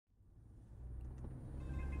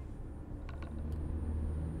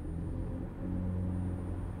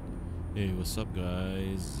Hey, what's up,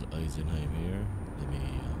 guys? Eisenheim here.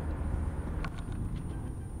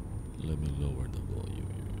 Let me lower the volume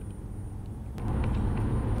here.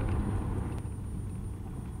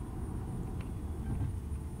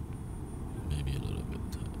 Maybe a little bit.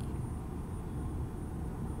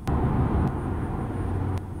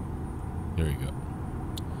 There you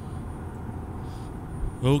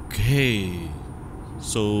go. Okay.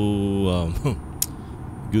 So,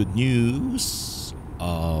 good news.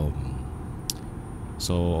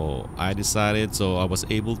 So I decided. So I was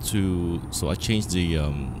able to. So I changed the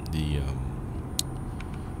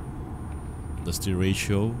steer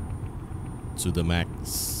ratio to the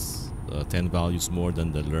max 10 values more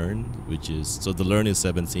than the learn, which is, so the learn is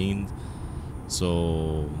 17,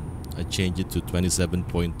 so I changed it to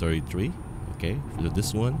 27.33, okay, for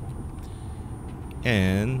this one.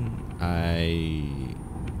 And I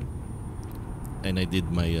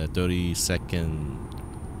did my 30-second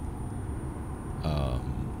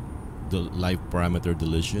the live parameter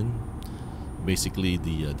deletion. Basically,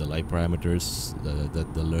 the live parameters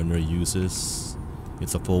that the learner uses,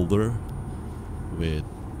 it's a folder with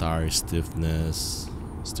tire stiffness,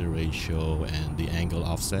 steer ratio, and the angle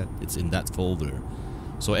offset. It's in that folder.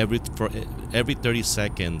 So every 30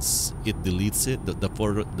 seconds, it deletes it. The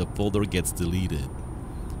folder gets deleted,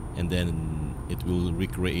 and then it will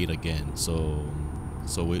recreate again. So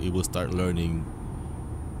it will start learning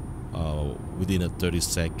within a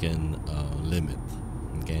 30-second limit.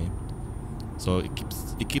 Okay. So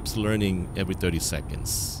it keeps learning every 30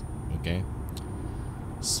 seconds. Okay.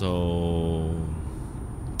 So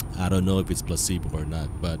I don't know if it's placebo or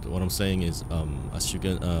not, but what I'm saying is, as you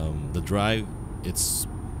can, the drive, it's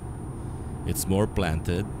more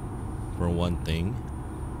planted, for one thing.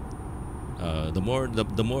 The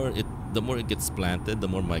more it gets planted, the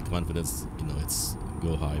more my confidence, it's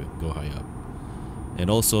go high up. And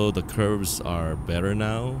also the curves are better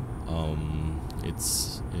now.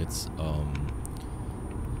 It's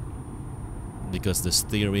because the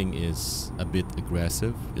steering is a bit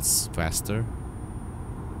aggressive. It's faster.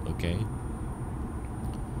 Okay.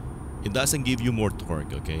 It doesn't give you more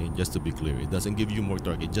torque. Okay, just to be clear, it doesn't give you more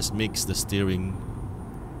torque. It just makes the steering,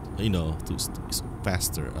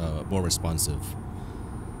 faster, more responsive.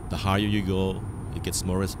 The higher you go, it gets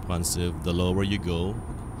more responsive. The lower you go,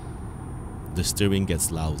 the steering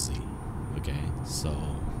gets lousy. Okay, so,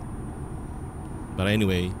 but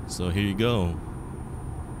anyway, so here you go.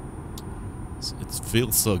 It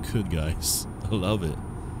feels so good, guys. I love it.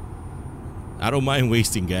 I don't mind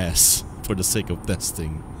wasting gas for the sake of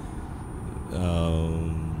testing.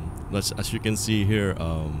 As you can see here,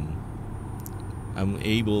 I'm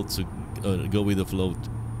able to go with the flow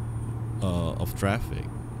of traffic.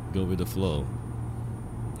 Go with the flow.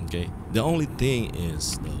 Okay. The only thing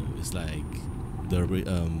is, though, is like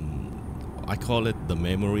I call it the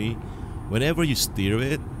memory. Whenever you steer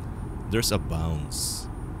it, there's a bounce,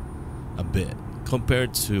 a bit,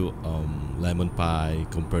 compared to lemon pie,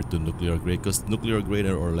 compared to nuclear grade, because nuclear grade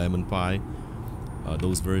or lemon pie,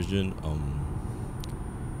 those version,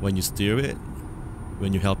 when you steer it,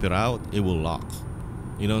 when you help it out, it will lock.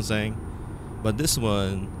 You know what I'm saying? But this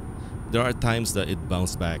one, there are times that it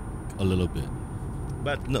bounces back a little bit,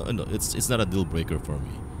 but no, it's not a deal breaker for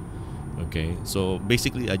me. Okay, so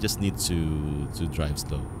basically, I just need to drive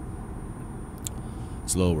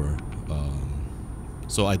slower,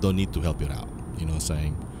 so I don't need to help it out. You know what I'm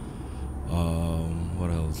saying?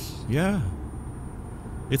 What else? Yeah,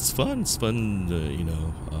 it's fun. It's fun.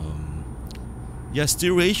 Yeah,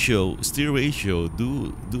 steer ratio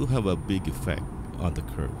do have a big effect on the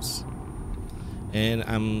curves, and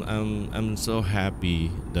I'm so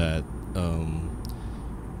happy that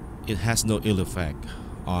it has no ill effect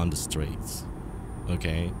on the straights.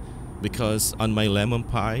 Okay, because on my lemon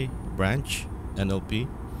pie branch NLP,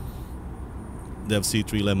 Dev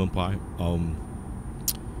C3 lemon pie,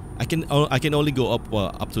 I can only go up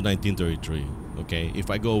to 1933. Okay,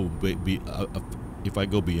 if I go if I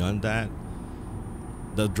go beyond that,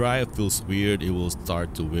 the drive feels weird. It will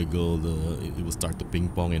start to wiggle. It will start to ping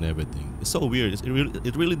pong and everything. It's so weird.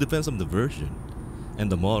 It really depends on the version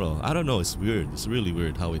and the model. I don't know. It's weird. It's really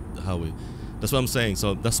weird how it. That's what I'm saying.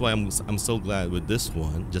 So that's why I'm so glad with this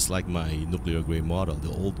one. Just like my nuclear grade model,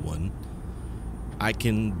 the old one, I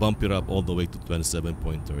can bump it up all the way to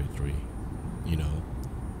 27.33. You know,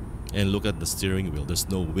 and look at the steering wheel. There's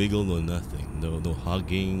no wiggle, no nothing, no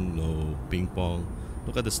hugging, no ping pong.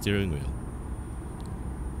 Look at the steering wheel.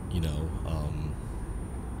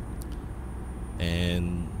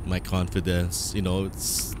 And my confidence,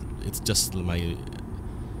 it's just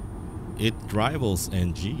it rivals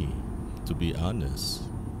NG, to be honest.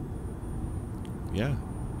 Yeah,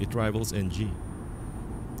 It rivals NG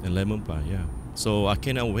and lemon pie. Yeah. So I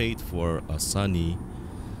cannot wait for Sunny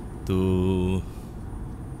to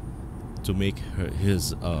make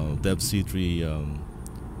his Dev C3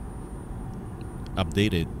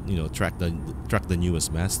 updated. You know, track the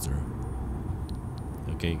newest master.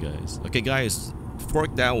 Okay, guys. Okay, guys.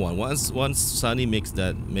 Fork that one. Once Sunny makes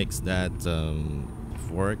that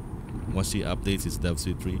fork, once he updates his Dev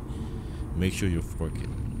C3, make sure you fork it.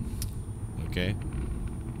 Okay,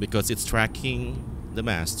 because it's tracking the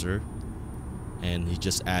master, and he's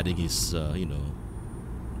just adding his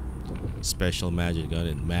special magic on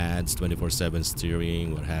it, mads 24/7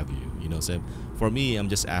 steering, what have you. You know, so for me, I'm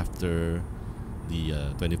just after the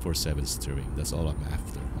 24/7 steering. That's all I'm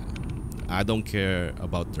after. I don't care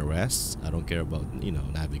about the rest. I don't care about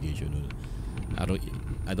navigation. I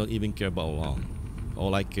don't even care about long.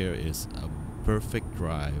 All I care is a perfect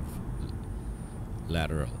drive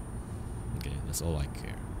lateral. Okay, that's all I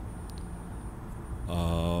care.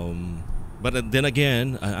 But then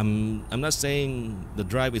again, I'm not saying the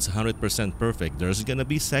drive is 100% perfect. There's gonna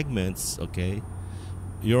be segments. Okay,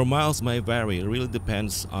 your miles might vary. It really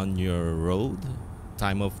depends on your road,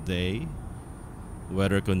 time of day,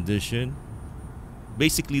 weather condition,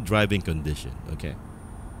 basically driving condition. Okay,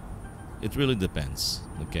 it really depends.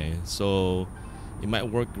 Okay, so it might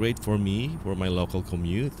work great for me for my local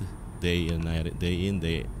commute, day and night, day in,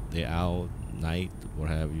 day out, night, what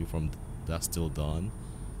have you, from dusk till dawn.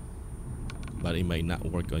 But it might not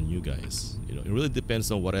work on you guys. You know, it really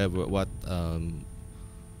depends on what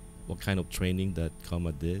kind of training that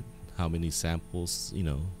comma did, how many samples. You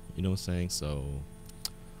know what I'm saying. So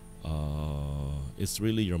it's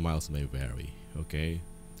really your miles may vary. Okay.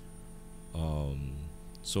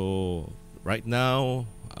 So right now,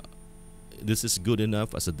 this is good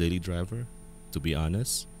enough as a daily driver, to be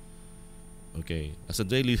honest. Okay, as a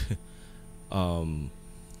daily, the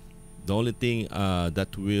only thing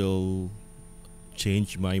that will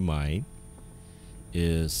change my mind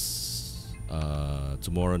is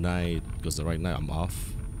tomorrow night, because right now I'm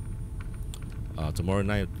off. Tomorrow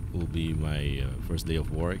night will be my first day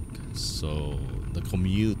of work, so the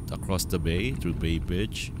commute across the bay through Bay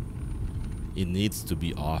Bridge, it needs to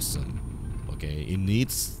be awesome. Okay, it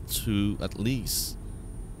needs to at least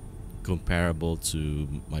comparable to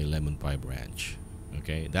my lemon pie branch.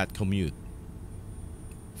 Okay, that commute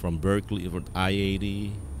from Berkeley, from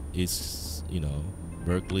I-80 is,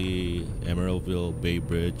 Berkeley, Emeraldville, Bay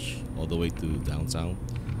Bridge, all the way to downtown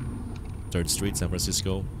 3rd Street, San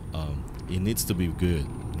Francisco. It needs to be good.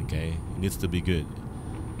 Okay, it needs to be good,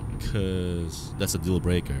 because that's a deal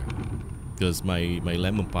breaker. Because my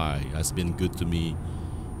lemon pie has been good to me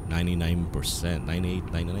 99%,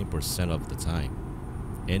 99% of the time,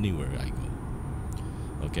 anywhere I go.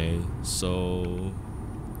 Okay, so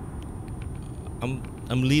I'm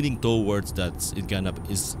leaning towards that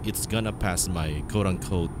it's gonna pass my quote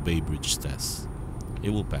unquote Bay Bridge test. It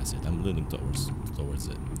will pass it. I'm leaning towards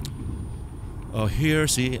it. Oh, here,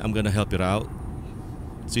 see, I'm gonna help it out.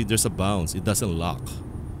 See, there's a bounce. It doesn't lock.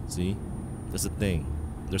 See, that's the thing.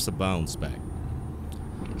 There's a bounce back.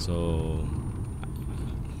 So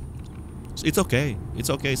it's okay. It's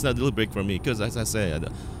okay. It's not a deal break for me, because, as I said,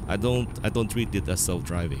 I don't treat it as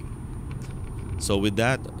self-driving. So with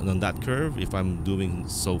that, on that curve, if I'm doing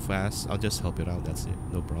so fast, I'll just help it out. That's it.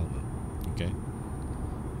 No problem. Okay.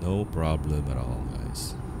 No problem at all,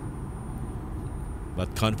 guys.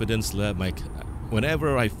 But confidence level,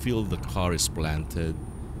 whenever I feel the car is planted,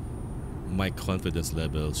 my confidence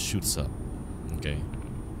level shoots up. Okay.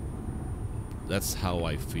 That's how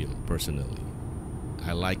I feel personally.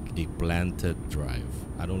 I like a planted drive.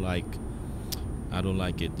 I don't like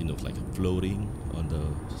it, like floating on the.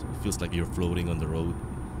 It feels like you're floating on the road.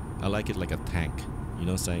 I like it like a tank. You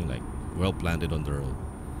know what I'm saying? Like well planted on the road.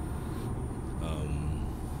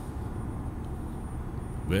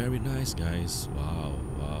 Very nice, guys. Wow.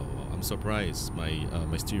 I'm surprised my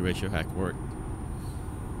SteerRatio hack worked.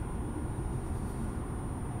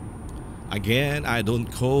 Again, I don't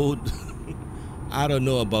code. I don't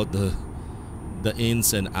know about the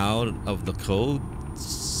ins and out of the code.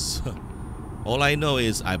 All I know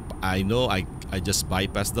is I know I just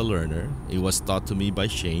bypassed the learner. It was taught to me by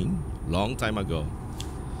Shane long time ago.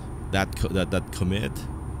 That commit,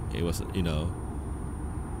 it was,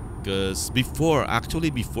 because before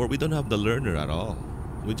we don't have the learner at all.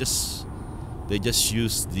 They just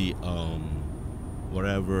use the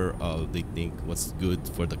whatever they think what's good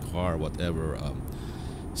for the car, whatever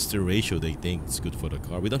SteerRatio they think is good for the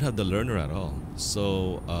car. We don't have the learner at all,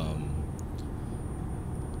 so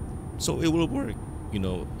it will work.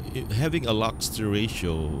 Having a lock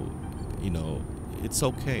SteerRatio, it's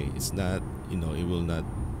okay. It's not, it will not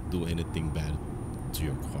do anything bad to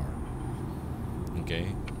your car. Okay,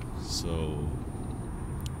 so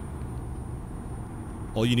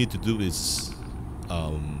all you need to do is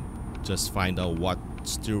just find out what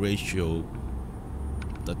steer ratio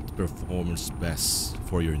that performs best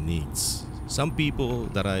for your needs. Some people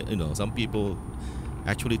that some people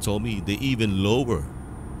actually told me they even lower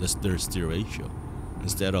their steer ratio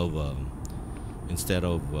instead of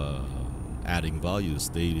adding values.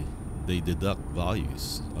 They deduct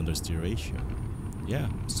values on their steer ratio. Yeah,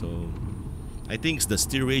 so I think the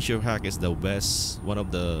steer ratio hack is the best, one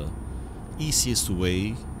of the easiest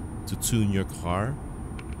way to tune your car.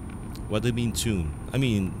 What do you mean tune? I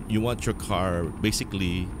mean, you want your car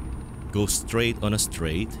basically go straight on a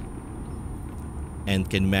straight and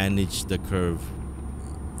can manage the curve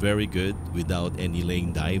very good without any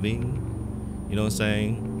lane diving. You know what I'm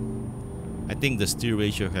saying? I think the steer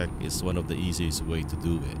ratio hack is one of the easiest way to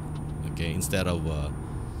do it. Okay, instead of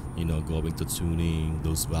going to tuning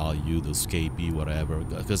those value, those KP, whatever,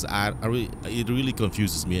 because it really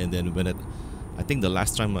confuses me. And then I think the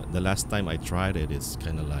last time I tried it, it's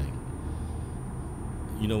kind of like,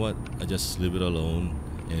 you know what? I just leave it alone,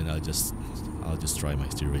 and I'll just try my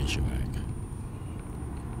steer ratio hack.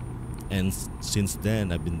 And since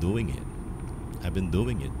then, I've been doing it.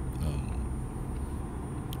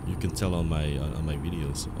 You can tell on my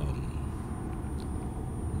videos.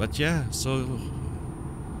 But yeah, so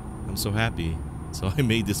I'm so happy. So I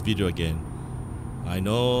made this video again. I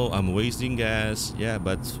know I'm wasting gas, yeah,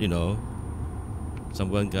 but somebody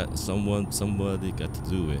got to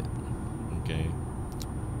do it. Okay.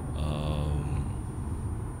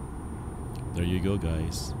 There you go,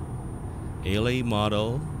 guys. LA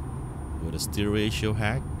model with a steer ratio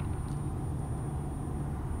hack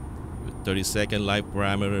with 30-second life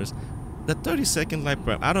parameters. The 30-second life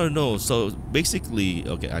parameter, I don't know. So basically,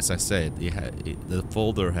 okay, as I said, the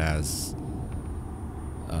folder has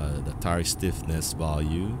the tire stiffness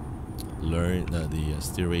value, the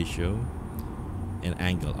steer ratio, and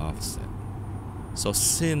angle offset. So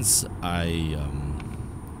since I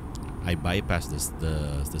bypass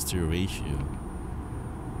the steer ratio,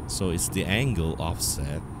 so it's the angle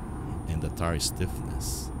offset and the tire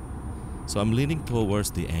stiffness. So I'm leaning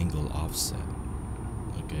towards the angle offset.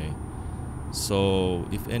 Okay, so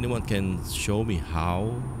if anyone can show me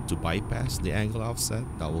how to bypass the angle offset,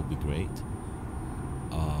 that will be great.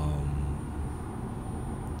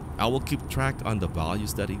 I will keep track on the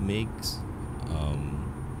values that it makes,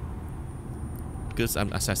 because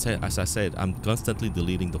as I said, I'm constantly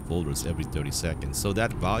deleting the folders every 30 seconds. So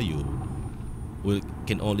that value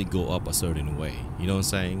can only go up a certain way. You know what I'm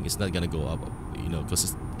saying? It's not gonna go up,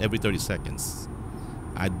 because every 30 seconds.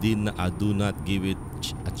 I do not give it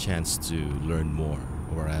a chance to learn more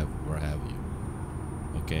or have you.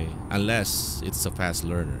 Okay, unless it's a fast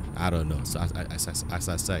learner. I don't know. So as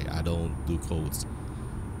I say, I don't do codes.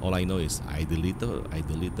 All I know is I delete the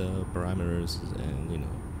parameters, and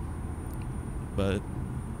but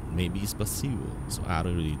maybe it's possible. So I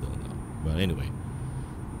really don't know. But anyway,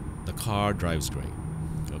 the car drives great.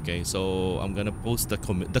 Okay, so I'm gonna post the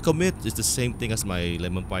commit. The commit is the same thing as my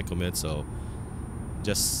lemon pie commit. So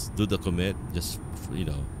just do the commit. Just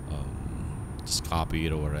just copy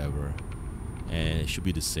it or whatever, and it should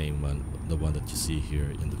be the same one, the one that you see here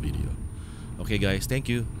in the video. Okay, guys, thank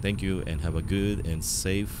you, and have a good and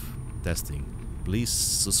safe testing. Please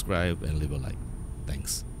subscribe and leave a like.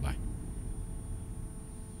 Thanks.